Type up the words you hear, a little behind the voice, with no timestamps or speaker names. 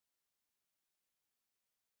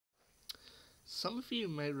Some of you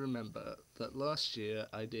may remember that last year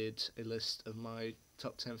I did a list of my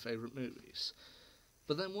top 10 favourite movies.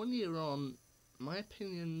 But then 1 year on, my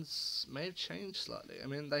opinions may have changed slightly.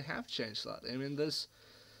 They have changed slightly.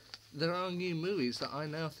 There are new movies that I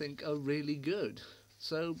now think are really good.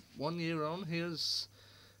 So 1 year on, here's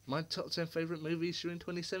my top 10 favourite movies during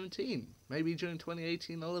 2017. Maybe during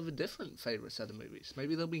 2018 I'll have a different favourite set of movies.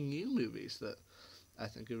 Maybe there'll be new movies that I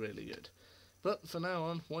think are really good. But for now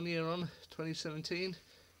on, 1 year on, 2017,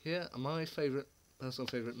 here are my personal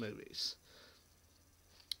favourite movies.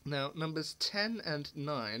 Now, numbers 10 and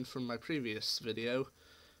 9 from my previous video,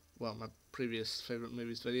 my previous favourite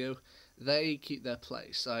movies video, they keep their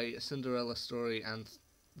place. A Cinderella Story and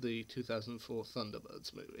the 2004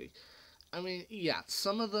 Thunderbirds movie.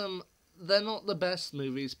 Some of them, they're not the best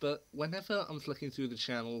movies, but whenever I'm flicking through the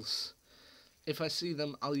channels, if I see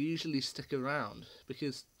them, I'll usually stick around,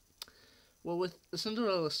 because, with the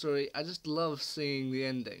Cinderella Story, I just love seeing the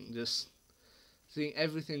ending, just seeing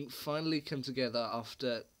everything finally come together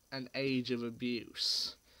after an age of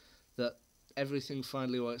abuse, that everything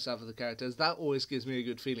finally works out for the characters. That always gives me a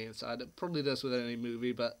good feeling inside. It probably does with any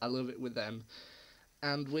movie, but I love it with them.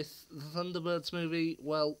 And with the Thunderbirds movie,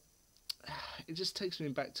 it just takes me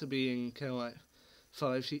back to being kind of like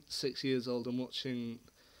 5-6 years old and watching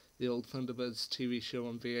the old Thunderbirds TV show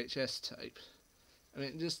on VHS tape.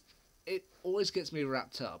 It always gets me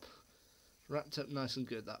wrapped up nice and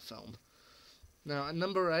good, that film. Now, at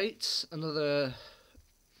number 8, another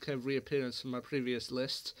kind of reappearance from my previous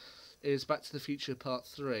list, is Back to the Future Part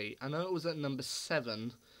 3. I know it was at number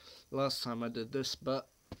 7 last time I did this, but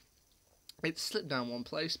it slipped down one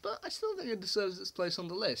place, but I still think it deserves its place on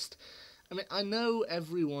the list. I know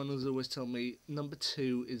everyone has always told me number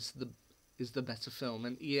 2 is the better film,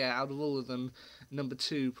 and yeah, out of all of them, number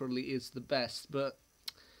 2 probably is the best, but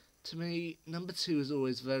to me, number 2 is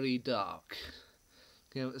always very dark.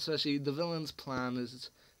 Especially the villain's plan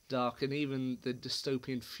is dark, and even the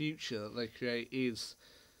dystopian future that they create is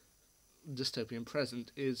dystopian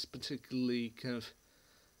present is particularly kind of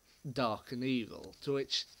dark and evil, to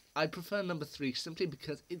which I prefer number 3 simply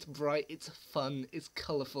because it's bright, it's fun, it's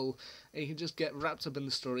colourful, and you can just get wrapped up in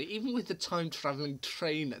the story, even with the time-travelling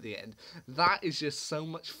train at the end. That is just so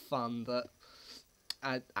much fun that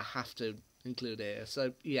I have to include it here.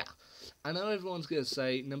 So yeah, I know everyone's going to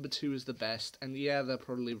say number 2 is the best, and yeah, they're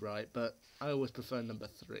probably right, but I always prefer number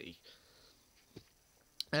 3.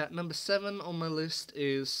 Number 7 on my list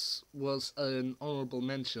was an honourable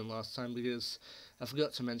mention last time because I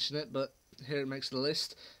forgot to mention it, but here it makes the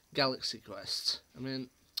list. Galaxy Quest. I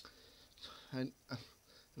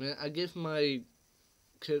give my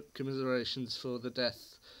commiserations for the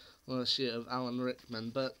death last year of Alan Rickman,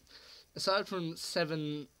 but aside from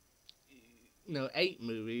 8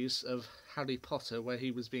 movies of Harry Potter where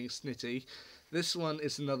he was being snitty, this one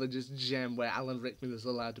is another just gem where Alan Rickman is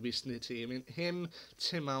allowed to be snitty. Him,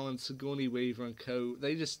 Tim Allen, Sigourney Weaver and co,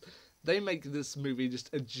 they make this movie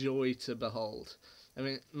just a joy to behold.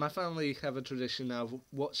 My family have a tradition now of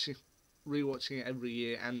rewatching it every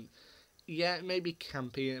year, and yeah, it may be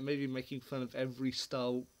campy, and it may be making fun of every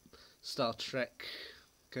Star Trek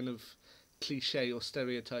kind of cliche or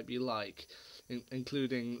stereotype you like,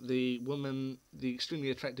 including the extremely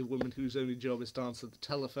attractive woman whose only job is to answer the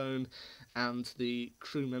telephone, and the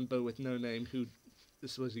crew member with no name who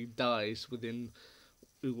supposedly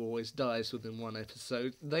always dies within one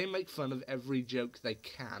episode. They make fun of every joke they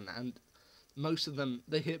can, and most of them,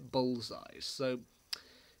 they hit bullseyes. So,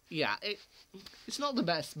 yeah, it's not the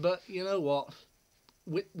best, but you know what?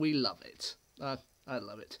 We love it. I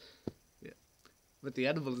love it. Yeah. But the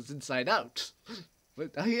animal is inside out.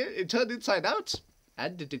 It turned inside out,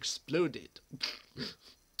 and it exploded.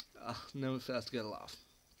 Never fails to get a laugh.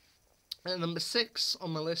 And number 6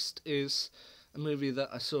 on my list is a movie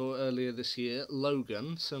that I saw earlier this year,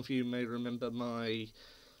 Logan. Some of you may remember my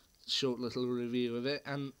short little review of it,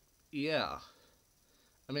 and yeah,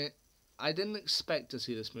 I didn't expect to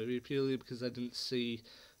see this movie purely because I didn't see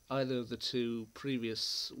either of the 2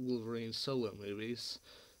 previous Wolverine solo movies,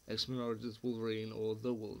 X-Men Origins Wolverine or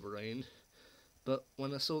The Wolverine, but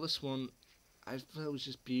when I saw this one, I thought it was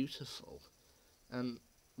just beautiful, and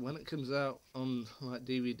when it comes out on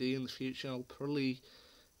DVD in the future, I'll probably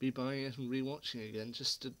be buying it and rewatching it again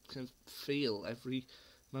just to kind of feel every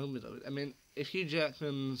moment of it. If Hugh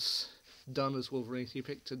Jackman's done as Wolverine, he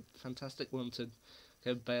picked a fantastic one to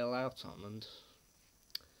kind of bail out on, and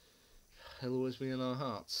he'll always be in our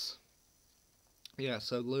hearts. Yeah,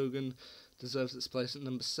 so Logan deserves its place at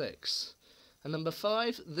number 6. And number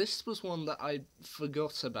 5, this was one that I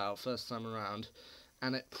forgot about first time around,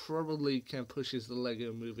 and it probably kind of pushes the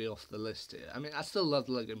Lego Movie off the list here. I mean, I still love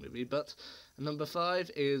the Lego Movie, but number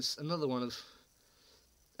 5 is another one of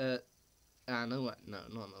no, not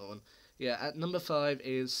another one. Yeah, at number 5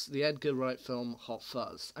 is the Edgar Wright film Hot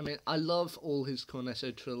Fuzz. I mean, I love all his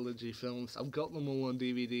Cornetto trilogy films. I've got them all on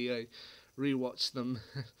DVD. I rewatch them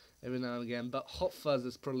every now and again. But Hot Fuzz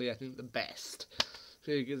is probably, I think, the best.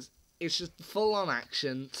 Because it's just full-on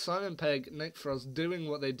action. Simon Pegg, Nick Frost doing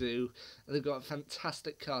what they do. And they've got a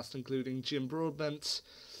fantastic cast, including Jim Broadbent,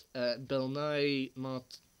 Bill Nye,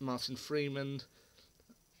 Martin Freeman,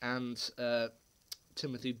 and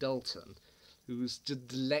Timothy Dalton, who's just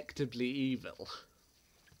delectably evil.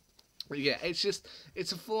 But yeah, it's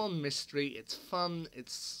a full-on mystery, it's fun,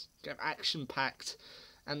 it's action-packed,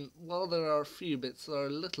 and while there are a few bits that are a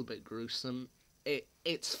little bit gruesome,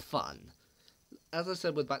 it's fun. As I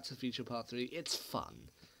said with Back to the Future Part 3, it's fun.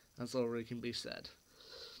 That's all really can be said.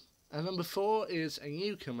 And number 4 is a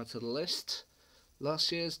newcomer to the list,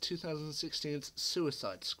 last year's 2016's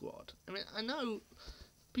Suicide Squad. I mean, I know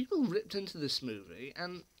people ripped into this movie,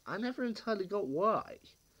 and I never entirely got why.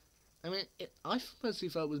 I mean, I personally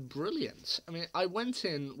felt it was brilliant. I mean, I went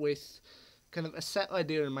in with kind of a set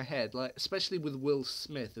idea in my head, like especially with Will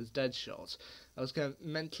Smith as Deadshot. I was kind of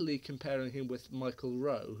mentally comparing him with Michael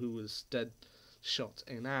Rowe, who was Deadshot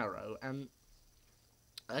in Arrow, and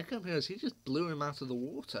I can't be honest, he just blew him out of the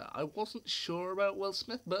water. I wasn't sure about Will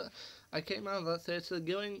Smith, but I came out of that theatre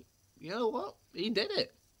going, you know what, he did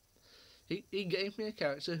it. He gave me a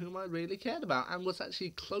character whom I really cared about and was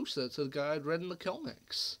actually closer to the guy I'd read in the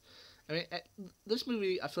comics. I mean, this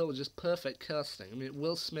movie I felt was just perfect casting. I mean,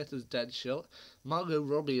 Will Smith as Deadshot, Margot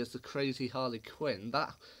Robbie as the crazy Harley Quinn.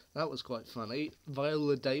 That was quite funny.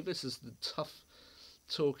 Viola Davis as the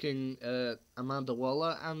tough-talking Amanda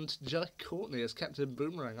Waller, and Jack Courtney as Captain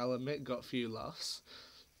Boomerang. I'll admit, got a few laughs.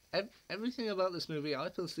 Everything about this movie, I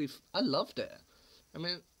loved it. I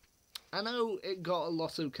mean, I know it got a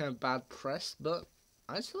lot of kind of bad press, but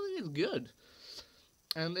I still think it's good.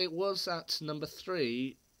 And it was at number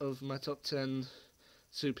 3 of my top 10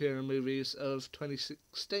 superhero movies of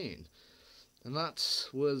 2016. And that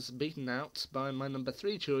was beaten out by my number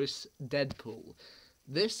 3 choice, Deadpool.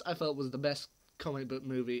 This, I felt, was the best comic book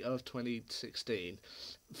movie of 2016,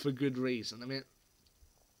 for good reason. I mean,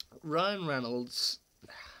 Ryan Reynolds,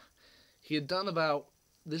 he had done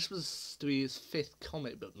this was to be his 5th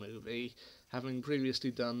comic book movie, having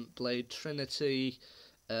previously done Blade Trinity,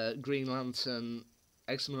 Green Lantern,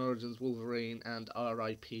 X-Men Origins Wolverine, and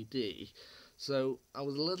R.I.P.D. So I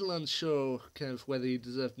was a little unsure kind of whether he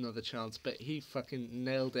deserved another chance, but he fucking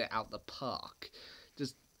nailed it out the park.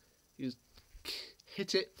 He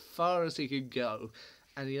hit it far as he could go,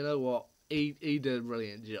 and you know what? He did a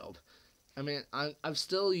brilliant job. I mean, I've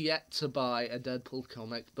still yet to buy a Deadpool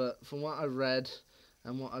comic, but from what I've read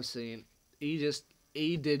and what I've seen,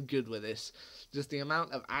 he did good with this. Just the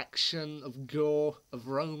amount of action, of gore, of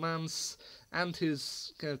romance, and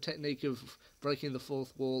his kind of technique of breaking the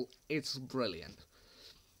fourth wall, it's brilliant.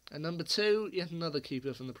 And number 2, yet another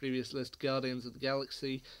keeper from the previous list, Guardians of the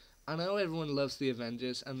Galaxy. I know everyone loves the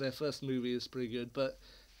Avengers, and their first movie is pretty good, but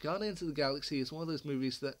Guardians of the Galaxy is one of those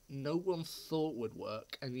movies that no one thought would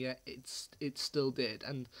work, and yet it still did.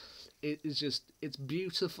 And it's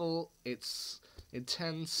beautiful, it's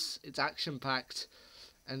intense, it's action-packed,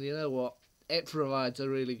 and you know what? It provides a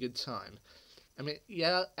really good time. I mean,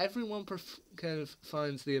 yeah, everyone kind of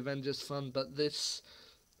finds the Avengers fun, but this,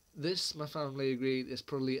 my family agreed, is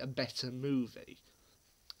probably a better movie.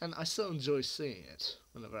 And I still enjoy seeing it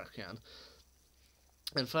whenever I can.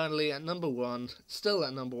 And finally, at number 1, still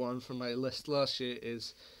at number 1 from my list last year,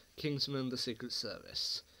 is Kingsman: The Secret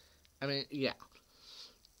Service. I mean, yeah.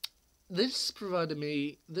 This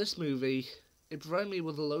movie, it provided me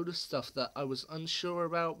with a load of stuff that I was unsure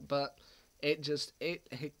about, but it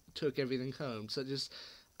took everything home. So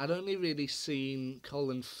I'd only really seen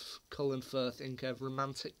Colin Firth in kind of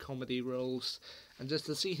romantic comedy roles, and just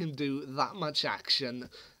to see him do that much action,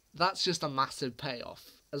 that's just a massive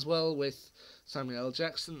payoff. As well with Samuel L.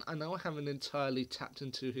 Jackson, I know I haven't entirely tapped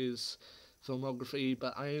into his filmography,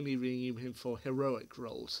 but I only really knew him for heroic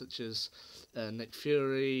roles, such as Nick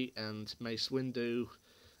Fury and Mace Windu,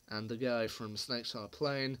 and the guy from Snakes on a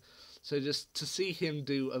Plane. So just to see him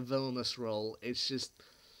do a villainous role, it's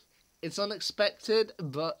unexpected,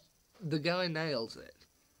 but the guy nails it.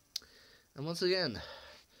 And once again,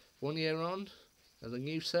 1 year on, there's a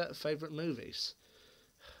new set of favourite movies.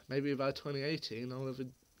 Maybe by 2018 I'll have a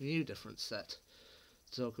new different set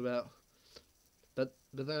to talk about. But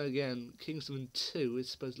then again, Kingsman 2 is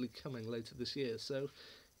supposedly coming later this year, so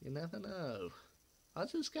you never know. I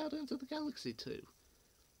just Guardians of the Galaxy 2.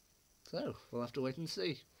 So, we'll have to wait and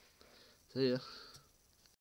see. See ya.